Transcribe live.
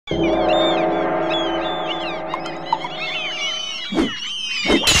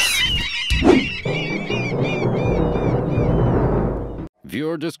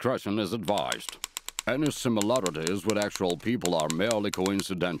Viewer discretion is advised. Any similarities with actual people are merely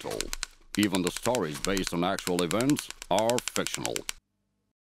coincidental. Even the stories based on actual events are fictional.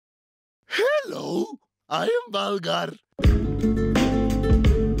 Hello, I am Balgar.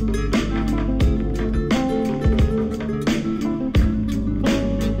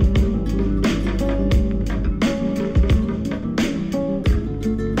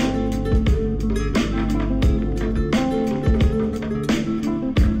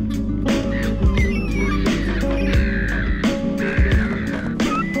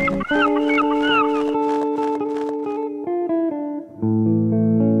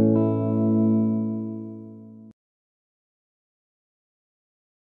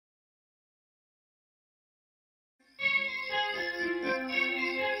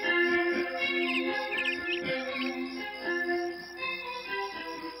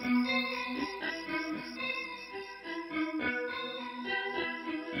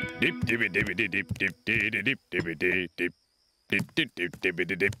 Dip dibby dibby dip dip dip dip dip dibby dip dip dip dip dip dibby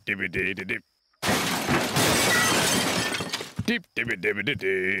dip dibby dip dip dip dibby dibby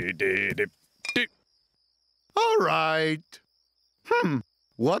dip dip dip. All right.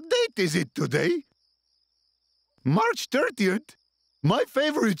 What date is it today? March 30th? My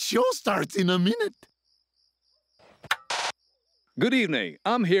favorite show starts in a minute. Good evening.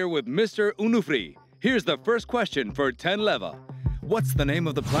 I'm here with Mr. Unufri. Here's the first question for 10 leva. What's the name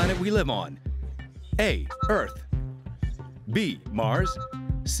of the planet we live on? A. Earth. B. Mars.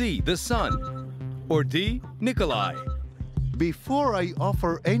 C. The Sun. Or D. Nikolai. Before I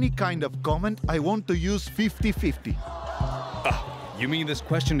offer any kind of comment, I want to use 50-50. You mean this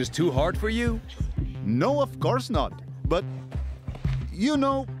question is too hard for you? No, of course not. But, you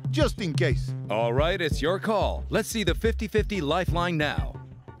know, just in case. All right, it's your call. Let's see the 50-50 lifeline now.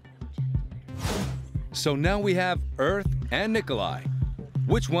 So now we have Earth and Nikolai.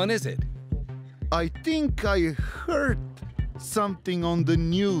 Which one is it? I think I heard something on the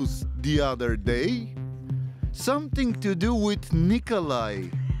news the other day. Something to do with Nikolai.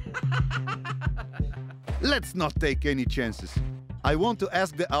 Let's not take any chances. I want to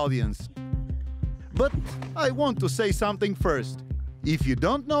ask the audience. But I want to say something first. If you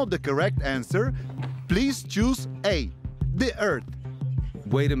don't know the correct answer, please choose A, the Earth.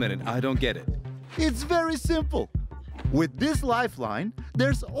 Wait a minute, I don't get it. It's very simple. With this lifeline,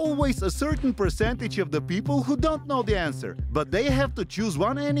 there's always a certain percentage of the people who don't know the answer, but they have to choose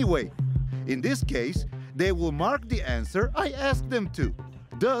one anyway. In this case, they will mark the answer I asked them to.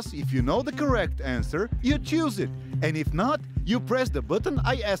 Thus, if you know the correct answer, you choose it. And if not, you press the button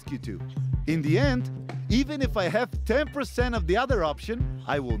I ask you to. In the end, even if I have 10% of the other option,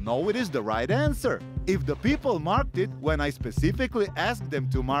 I will know it is the right answer. If the people marked it when I specifically asked them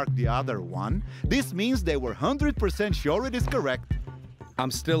to mark the other one, this means they were 100% sure it is correct.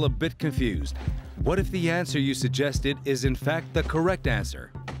 I'm still a bit confused. What if the answer you suggested is in fact the correct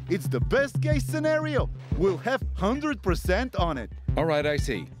answer? It's the best case scenario. We'll have 100% on it. All right, I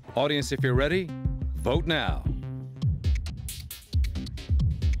see. Audience, if you're ready, vote now.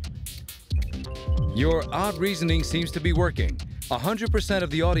 Your odd reasoning seems to be working. 100% of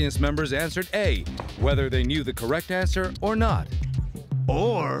the audience members answered A, whether they knew the correct answer or not.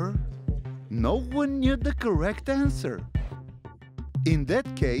 Or no one knew the correct answer. In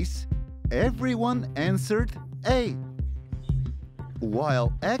that case, everyone answered A,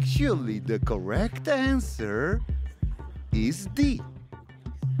 while actually the correct answer is D.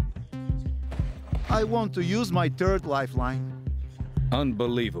 I want to use my third lifeline.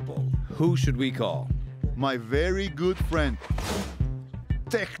 Unbelievable. Who should we call? My very good friend,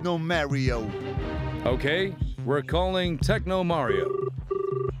 Techno Mario. Okay, we're calling Techno Mario.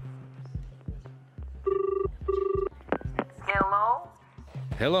 Hello?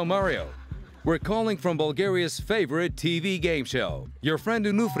 Hello, Mario. We're calling from Bulgaria's favorite TV game show. Your friend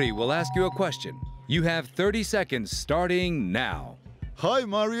Unufri will ask you a question. You have 30 seconds starting now. Hi,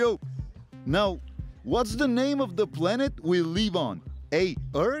 Mario. Now, what's the name of the planet we live on? A,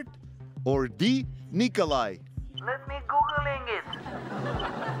 Earth, or D, Nikolai? Let me Googling it.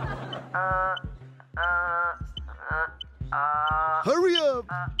 Hurry up!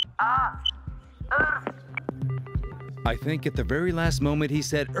 Earth. I think at the very last moment he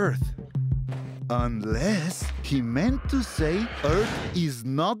said Earth. Unless he meant to say Earth is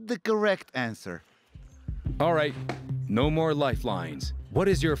not the correct answer. All right, no more lifelines. What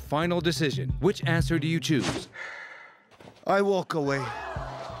is your final decision? Which answer do you choose? I walk away.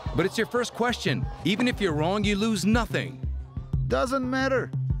 But it's your first question. Even if you're wrong, you lose nothing. Doesn't matter.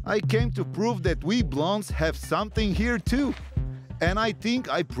 I came to prove that we blondes have something here too. And I think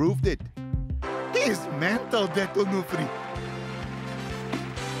I proved it. He's mental, that Onufri.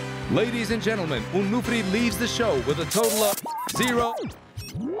 Ladies and gentlemen, Unufri leaves the show with a total of 0.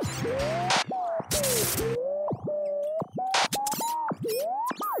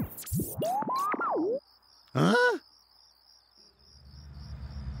 Huh?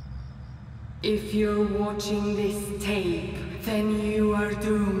 If you're watching this tape, then you are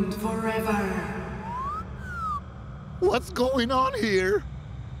doomed forever. What's going on here?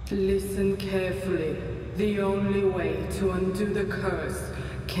 Listen carefully. The only way to undo the curse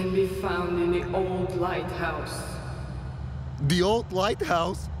can be found in the old lighthouse. The old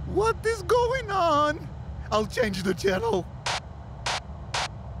lighthouse? What is going on? I'll change the channel.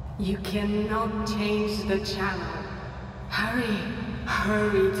 You cannot change the channel. Hurry,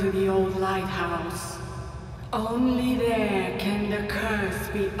 hurry to the old lighthouse. Only there can the curse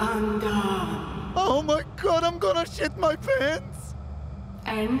be undone. Oh my god, I'm gonna shit my pants!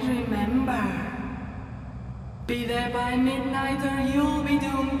 And remember, be there by midnight or you'll be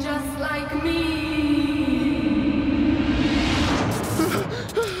doomed just like me.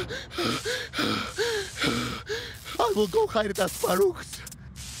 I will go hide at Asparuch's.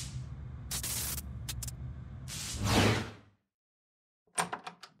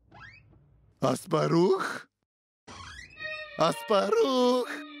 Asparuch? Asparuch!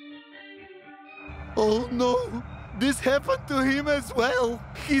 Oh no! This happened to him as well!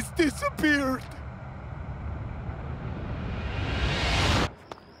 He's disappeared!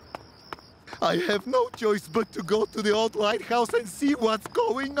 I have no choice but to go to the old lighthouse and see what's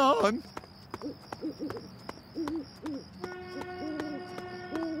going on!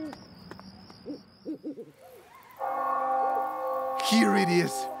 Here it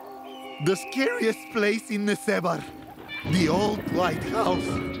is! The scariest place in Nesebar, the old lighthouse.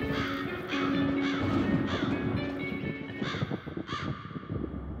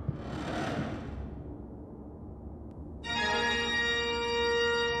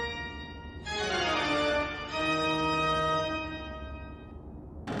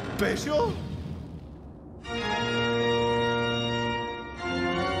 Special?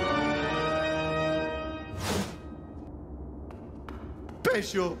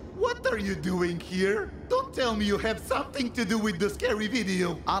 Pesho, what are you doing here? Don't tell me you have something to do with the scary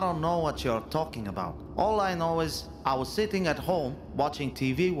video. I don't know what you're talking about. All I know is I was sitting at home watching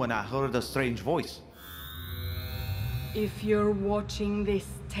TV when I heard a strange voice. If you're watching this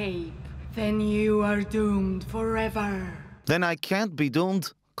tape, then you are doomed forever. Then I can't be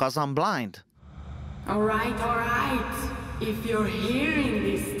doomed, 'cause I'm blind. All right. If you're hearing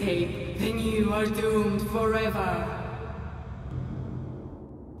this tape, then you are doomed forever.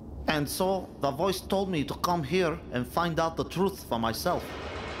 And so the voice told me to come here and find out the truth for myself.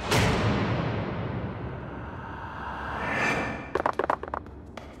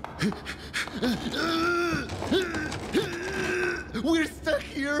 We're stuck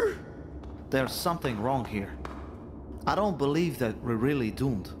here! There's something wrong here. I don't believe that we're really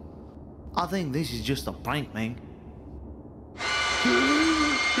doomed. I think this is just a prank, man.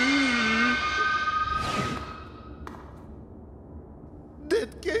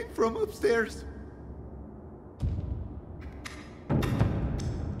 That came from upstairs.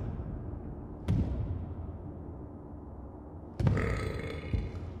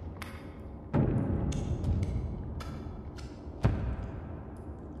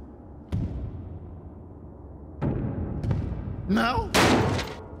 Now?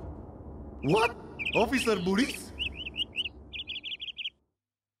 What? Officer Boris?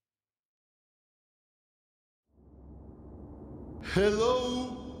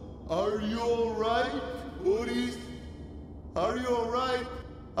 Hello? Are you alright, Boris? Are you alright?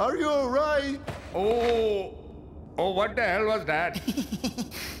 Are you alright? Oh, what the hell was that?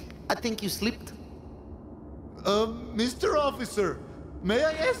 I think you slipped. Mr. Officer, may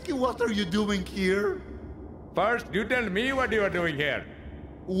I ask you what are you doing here? First, you tell me what you are doing here.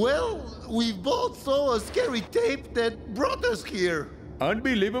 Well, we both saw a scary tape that brought us here.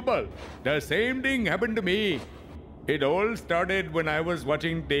 Unbelievable. The same thing happened to me. It all started when I was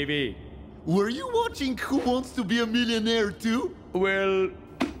watching TV. Were you watching Who Wants to Be a Millionaire too? Well,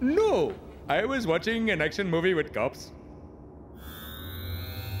 no. I was watching an action movie with cops.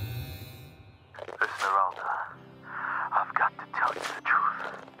 Esmeralda, I've got to tell you the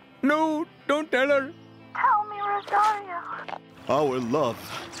truth. No, don't tell her. Tell me, Rosario. Our love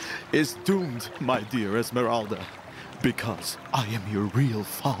is doomed, my dear Esmeralda, because I am your real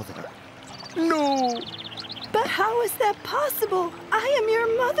father. No. But how is that possible? I am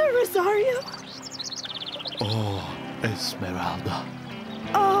your mother, Rosario. Oh, Esmeralda.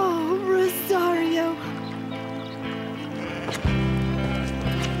 Oh, Rosario.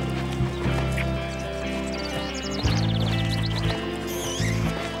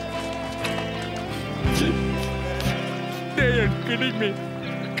 kidding me?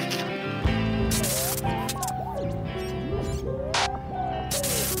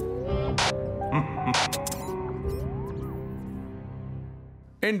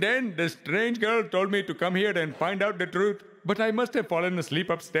 And then the strange girl told me to come here and find out the truth. But I must have fallen asleep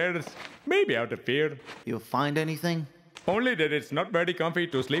upstairs. Maybe out of fear. You find anything? Only that it's not very comfy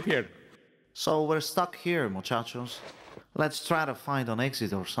to sleep here. So we're stuck here, muchachos. Let's try to find an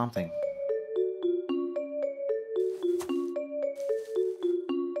exit or something.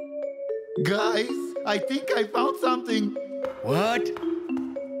 Guys, I think I found something. What?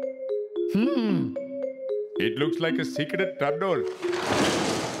 It looks like a secret trapdoor.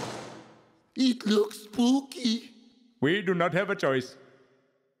 It looks spooky. We do not have a choice.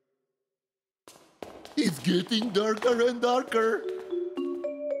 It's getting darker and darker.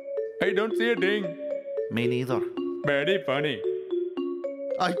 I don't see a thing. Me neither. Very funny.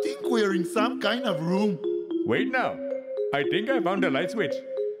 I think we're in some kind of room. Wait now. I think I found a light switch.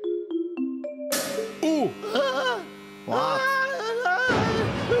 Ooh! What?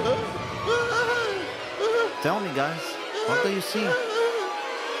 Tell me, guys, what do you see?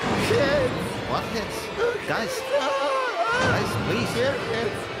 Heads! What hits? Guys, please. Their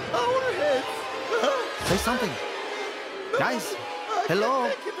heads! Our heads! Say something. Guys, hello? I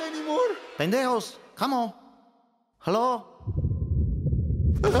can't take it anymore. Pendejos, come on. Hello?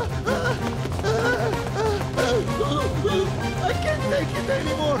 I can't take it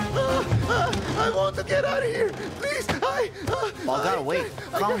anymore. I want to get out of here. Please, Balgar, wait.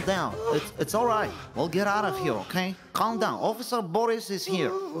 Calm down. It's all right. We'll get out of here, okay? Calm down. Officer Boris is here.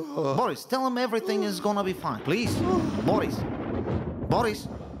 Boris, tell him everything is gonna be fine. Please. Boris. Boris.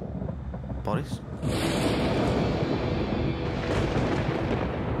 Boris?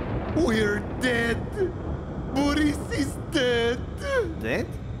 We're dead. Boris is dead. Dead?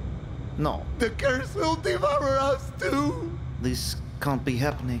 No. The curse will devour us too. This can't be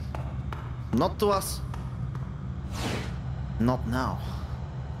happening. Not to us. Not now.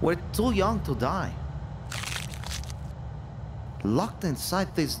 We're too young to die. Locked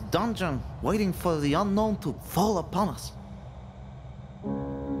inside this dungeon, waiting for the unknown to fall upon us.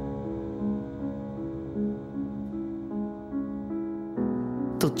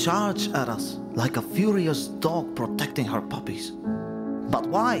 To charge at us like a furious dog protecting her puppies. But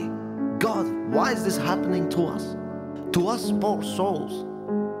why? God, why is this happening to us? To us poor souls.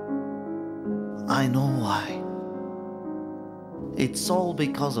 I know why. It's all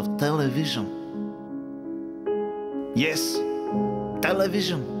because of television. Yes,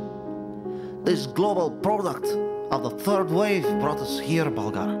 television. This global product of the third wave brought us here,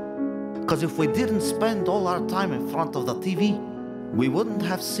 Balgar. Because if we didn't spend all our time in front of the TV, we wouldn't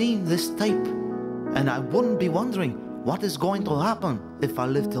have seen this tape. And I wouldn't be wondering what is going to happen if I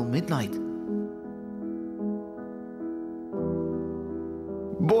live till midnight.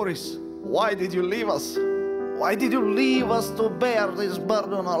 Boris, why did you leave us? Why did you leave us to bear this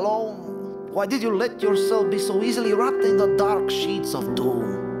burden alone? Why did you let yourself be so easily wrapped in the dark sheets of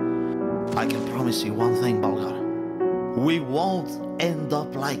doom? I can promise you one thing, Balgar. We won't end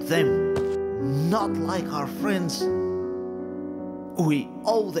up like them. Not like our friends. We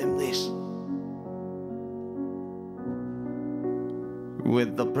owe them this.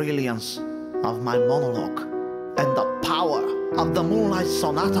 With the brilliance of my monologue and the power of the Moonlight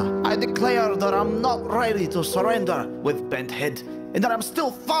Sonata, I declare that I'm not ready to surrender with bent head, and that I'm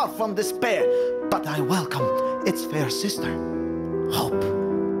still far from despair, but I welcome its fair sister, hope.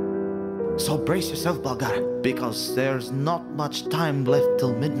 So brace yourself, Balgar, because there's not much time left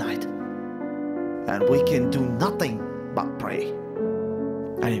till midnight, and we can do nothing but pray.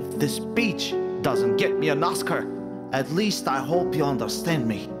 And if this speech doesn't get me an Oscar, at least I hope you understand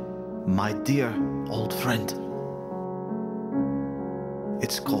me, my dear old friend.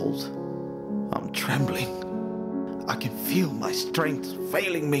 It's cold. I'm trembling. I can feel my strength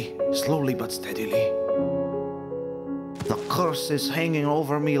failing me, slowly but steadily. The curse is hanging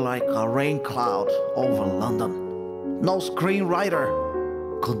over me like a rain cloud over London. No screenwriter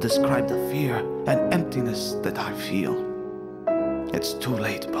could describe the fear and emptiness that I feel. It's too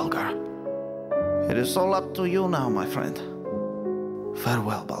late, Balgar. It is all up to you now, my friend.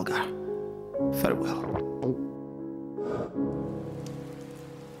 Farewell, Balgar. Farewell.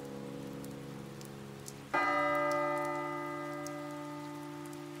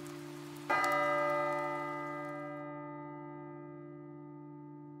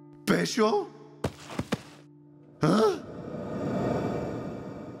 Special? Huh?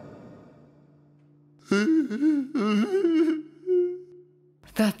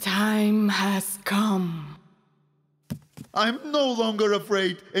 The time has come. I'm no longer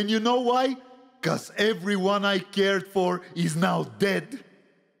afraid, and you know why? 'Cause everyone I cared for is now dead,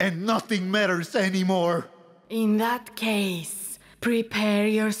 and nothing matters anymore. In that case, prepare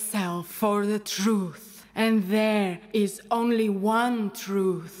yourself for the truth. And there is only one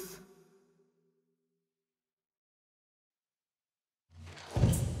truth.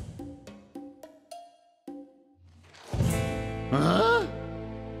 Huh?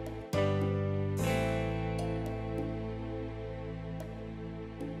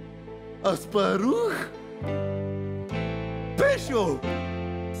 Asparuch? Pesho!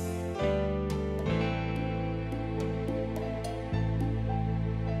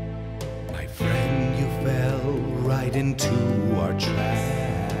 My friend, you fell right into our trap.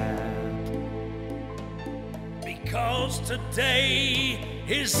 Because today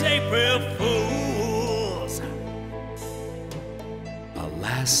is April Fool's.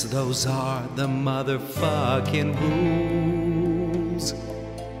 Alas, those are the motherfucking rules.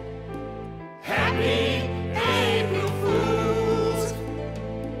 Happy April Fools!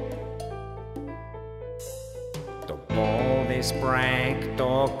 To pull this prank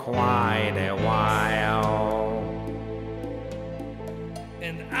took quite a while,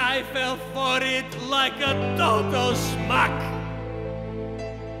 And I fell for it like a total schmuck.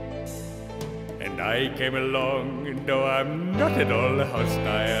 And I came along, though I'm not at all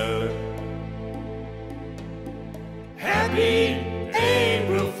hostile. Happy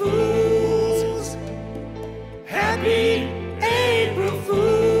April Fools! Happy April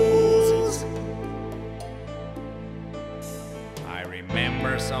Fools! I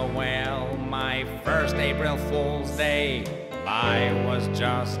remember so well my first April Fool's Day. I was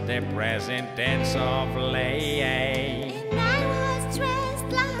just the present tense of lay. And I was dressed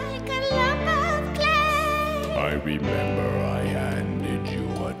like a lump of clay. I remember I handed you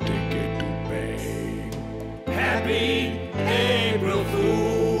a ticket to pay. Happy April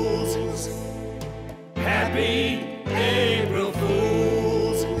Fools! Happy April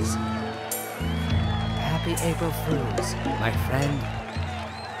Fools! Happy April Fools, my friend.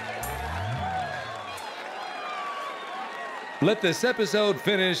 Let this episode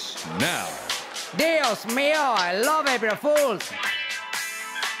finish now. Dios mío, I love April Fools.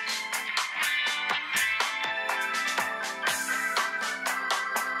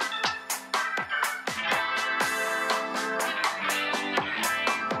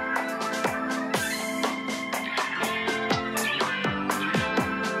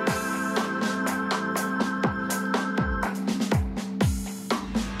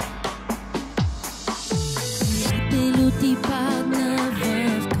 Ти падна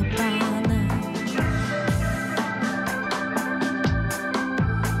в капана,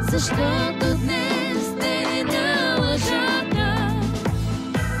 защото днес ден на лъжата.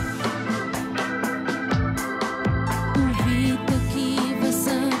 Уви, такива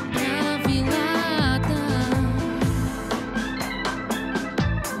са правилата.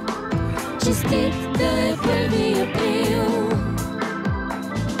 Честит да е 1 април.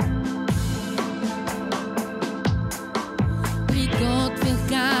 Приготвях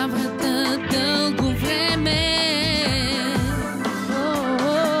каврата дълго време.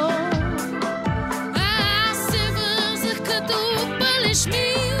 Аз се вързах като пълеш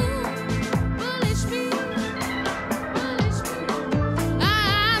мил.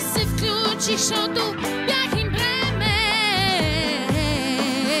 Аз се включих, защото бях им бреме.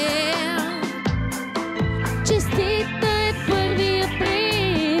 Честит да е 1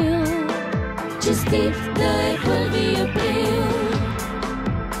 април. Честит да е 1 април.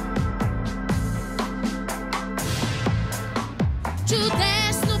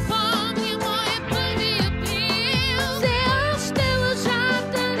 Чудесно помня моя 1 април. Все още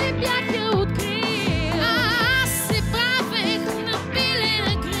лъжата не бяха открил. Аз се правех на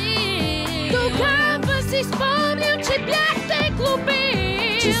пилена грил. Тогава си спомням, че бяхте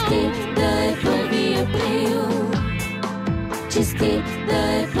глупил. Честит да е 1 април. Честит да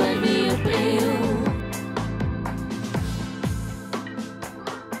е 1 април.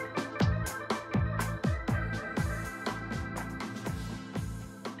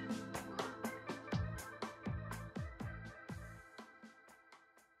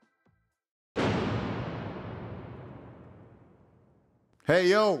 Hey,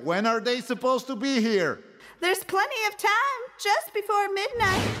 yo, when are they supposed to be here? There's plenty of time, just before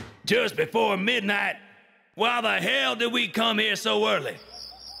midnight. Just before midnight? Why the hell did we come here so early?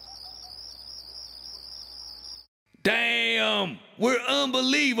 Damn, we're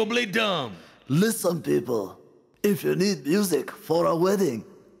unbelievably dumb. Listen, people. If you need music for a wedding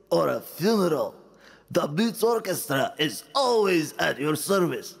or a funeral, the Beats Orchestra is always at your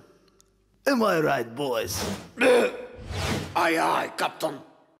service. Am I right, boys? Aye, aye, Captain.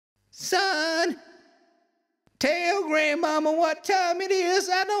 Son, tell Grandmama what time it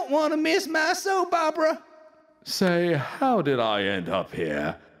is. I don't want to miss my soap opera. Say, how did I end up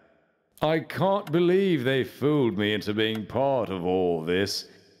here? I can't believe they fooled me into being part of all this.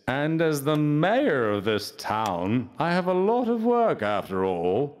 And as the mayor of this town, I have a lot of work after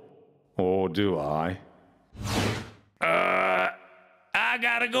all. Or do I? I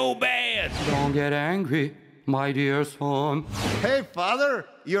gotta go bad. Don't get angry, my dear son. Hey, Father,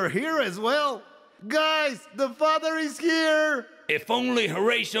 you're here as well. Guys, the father is here. If only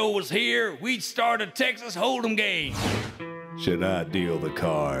Horatio was here, we'd start a Texas Hold'em game. Should I deal the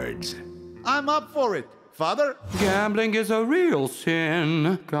cards? I'm up for it. Father? Gambling is a real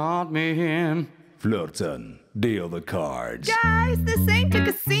sin. Got me in. Flirton, deal the cards. Guys, this ain't a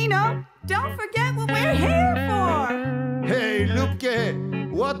casino. Don't forget what we're here for. Hey,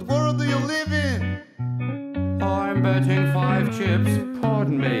 Lupke, what world do you live in? I'm betting 5 chips.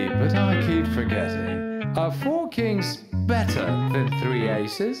 Pardon me, but I keep forgetting. Are 4 kings better than 3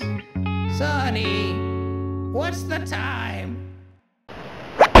 aces? Sonny, what's the time?